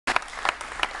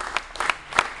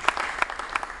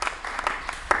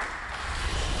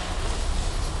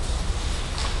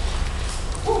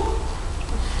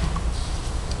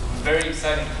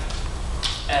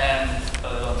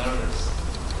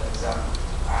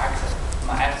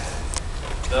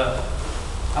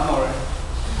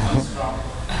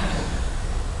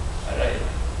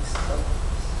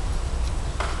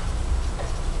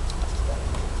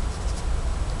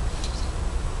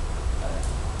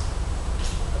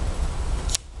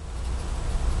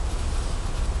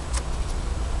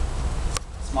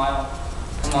Smile.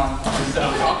 Come on. Instead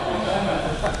of talking.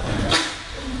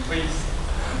 Please.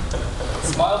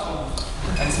 Smile for me.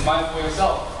 And smile for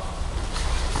yourself.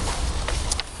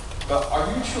 But are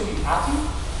you truly happy?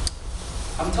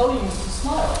 I'm telling you to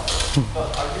smile. But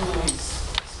are you really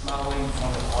smiling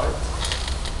from the heart?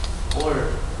 Or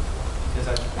because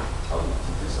I tell you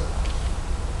to do so?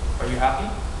 Are you happy?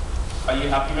 Are you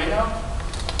happy right now?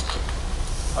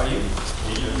 Are you?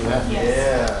 Yeah.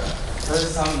 Yeah.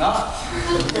 Because I'm not.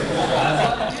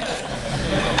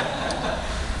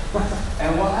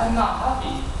 And why I'm not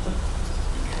happy?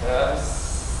 Because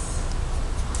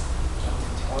I'm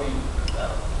going to tell you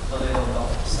a little about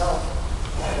myself.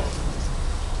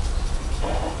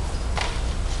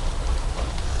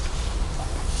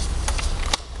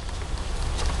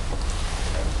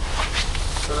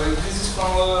 So this is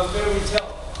from a fairy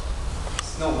tale.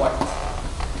 Snow White.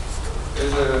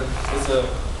 There's a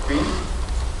queen.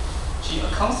 She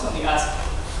constantly asks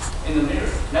in the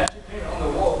mirror, magic mirror on the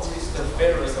wall, who is the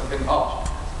fairest of them all?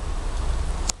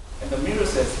 And the mirror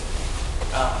says,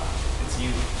 it's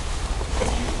you.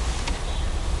 It's you.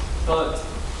 But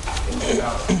think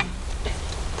about it.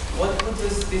 What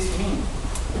does this mean?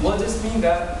 What does it mean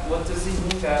that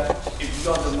if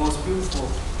you are the most beautiful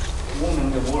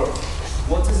woman in the world,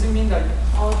 what does it mean that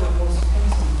you are the most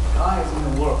handsome guys in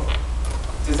the world?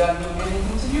 Does that mean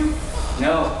anything to you?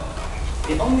 No.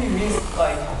 It only means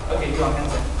like, okay, you are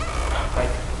handsome,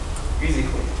 like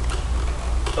physically.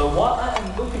 But what I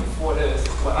am looking for is,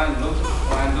 when I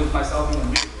look myself in the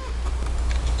mirror,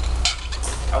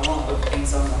 I want to look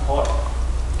inside my heart.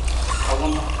 I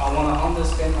want to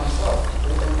understand myself.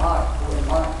 Who am I? Who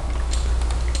am I?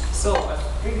 So I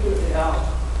figured it out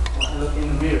when I look in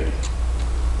the mirror.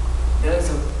 There is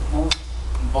a most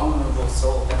vulnerable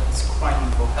soul that is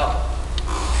crying for help.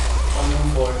 Coming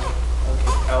for,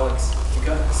 okay, Alex, you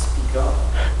gotta speak up.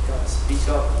 You gotta speak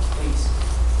up, please.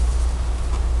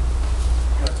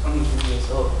 You're 22 years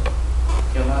old.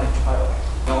 You're not a child.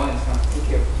 No one is gonna take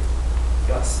care of you. You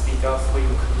gotta speak up for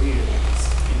your career.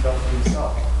 Speak up for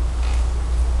yourself.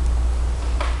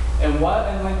 And why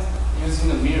am I using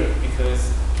the mirror?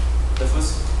 Because this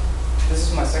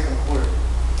is my second quarter.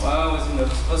 When I was in the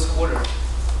first quarter,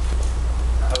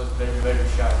 I was very, very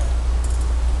shy.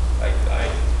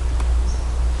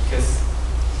 Because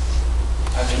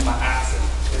I think my accent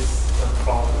is a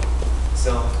problem.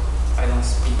 So I don't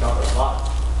speak out a lot.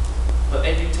 But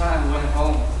every time I went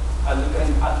home, I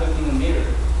look in the mirror.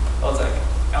 I was like,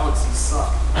 Alex, you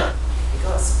suck. You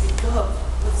gotta speak up.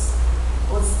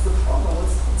 What's the problem?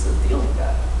 What's the deal with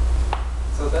that?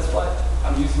 So that's why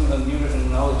I'm using a mirror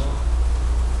analogy.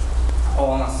 I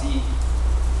wanna see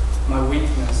my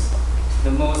weakness,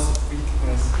 the most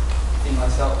weakness in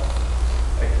myself.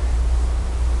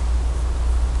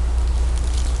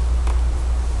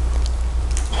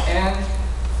 And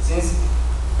since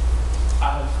I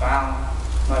have found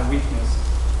my weakness,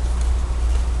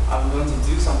 I'm going to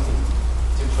do something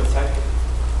to protect it,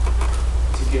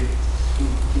 to get,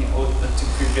 to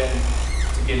prevent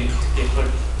to get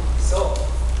hurt. So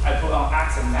I put on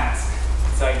accent mask.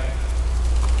 It's like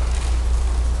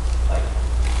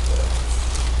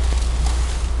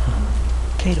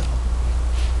Kato.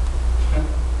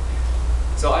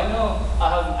 So I know I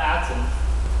have an accent,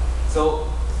 so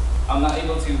I'm not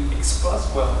able to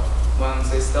express well when I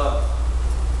say stuff.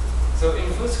 So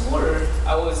in first quarter,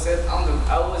 I was sit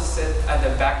at the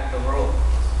back of the row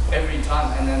every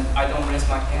time, and then I don't raise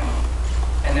my hand.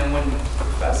 And then when the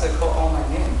professor called on my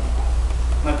name,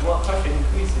 my blood pressure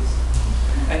increases,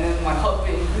 and then my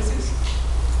heartbeat increases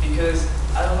because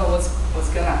I don't know what's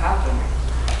gonna happen.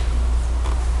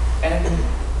 And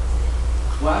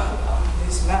when I put on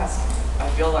this mask, I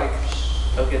feel like,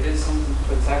 okay, there's something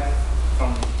protecting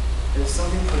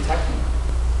me.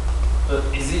 But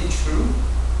is it true?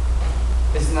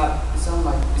 It's not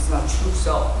true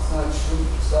self. It's not true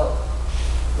self.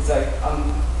 It's like I'm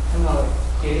kind of like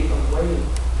getting away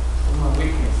from my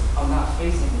weakness. I'm not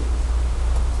facing it.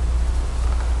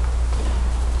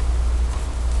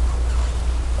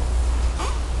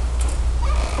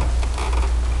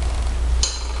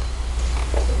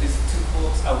 So these two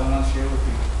quotes I want to share with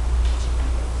you.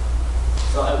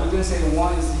 So I wouldn't say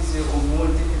one is easier or more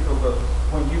difficult, but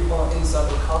when you are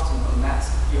inside a costume or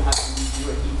mask, you have to use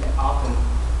your heat and often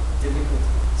difficult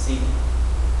to see.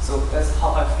 So that's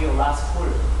how I feel last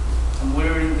quarter. I'm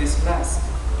wearing this mask.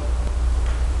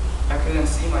 I couldn't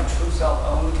see my true self,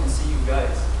 I only can see you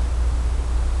guys.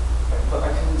 But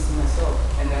I couldn't see myself.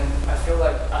 And then I feel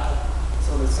like,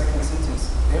 so the second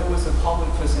sentence, there was a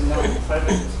public personality, private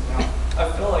personality.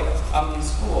 I feel like I'm in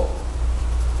school.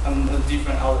 I'm a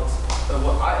different Alex. But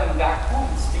when I am back home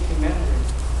speaking Mandarin,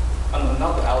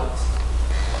 another outlet.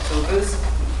 So there's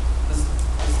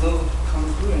no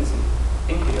congruency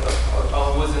in here.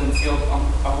 I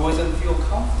wasn't feel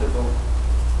comfortable.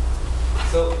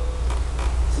 So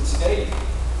today,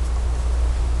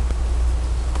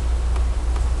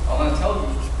 I want to tell you,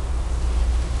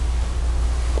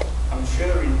 I'm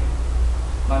sharing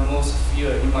my most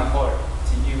fear in my heart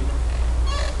to you.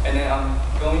 And then I'm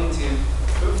going to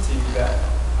prove to you that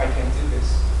I can do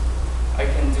this. I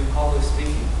can do public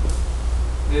speaking.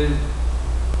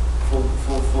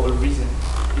 For a reason.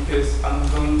 Because I'm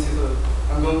going to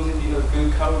be a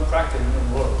good chiropractor in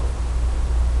the world.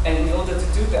 And in order to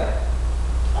do that,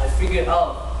 I figured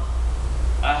out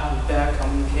I have bad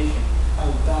communication. I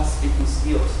have bad speaking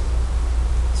skills.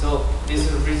 So this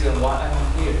is the reason why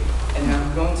I'm here. And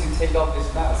I'm going to take off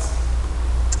this mask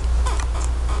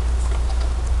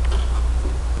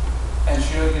and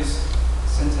share this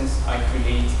sentence I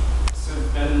create,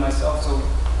 serve better myself, so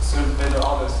serve better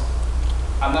others.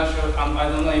 I'm not sure, I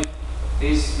don't know if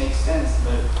this makes sense,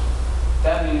 but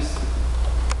that means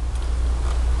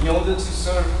in order to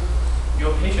serve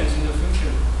your patients in the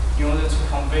future, in order to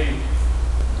convey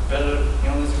better,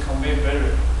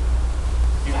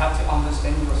 you have to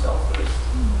understand yourself first.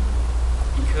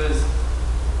 Because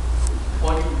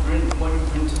what you bring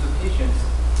to the patients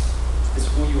is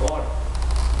who you are.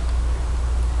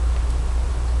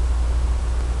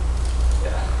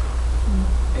 Yeah.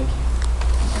 Thank you.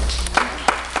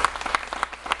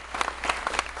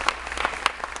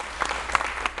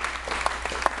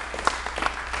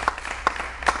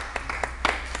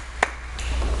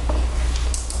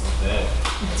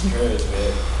 That's courage,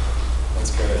 man.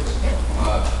 That's courage.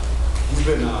 He's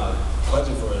been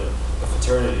pledging for the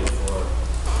fraternity for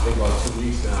I think about 2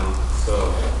 weeks now. So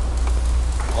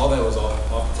all that was off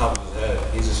the top of his head.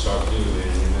 He's a sharp dude, man.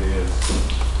 He really is.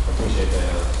 I appreciate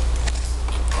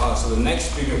that. So the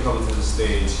next speaker coming to the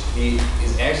stage, he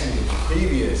is actually the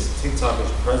previous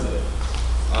tic-talkers president.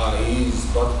 He's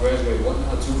about to graduate, what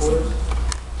now, 2 quarters?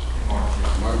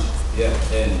 March.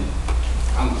 Yeah, and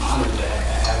I'm honored to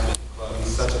have him.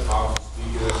 He's such a powerful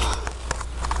speaker.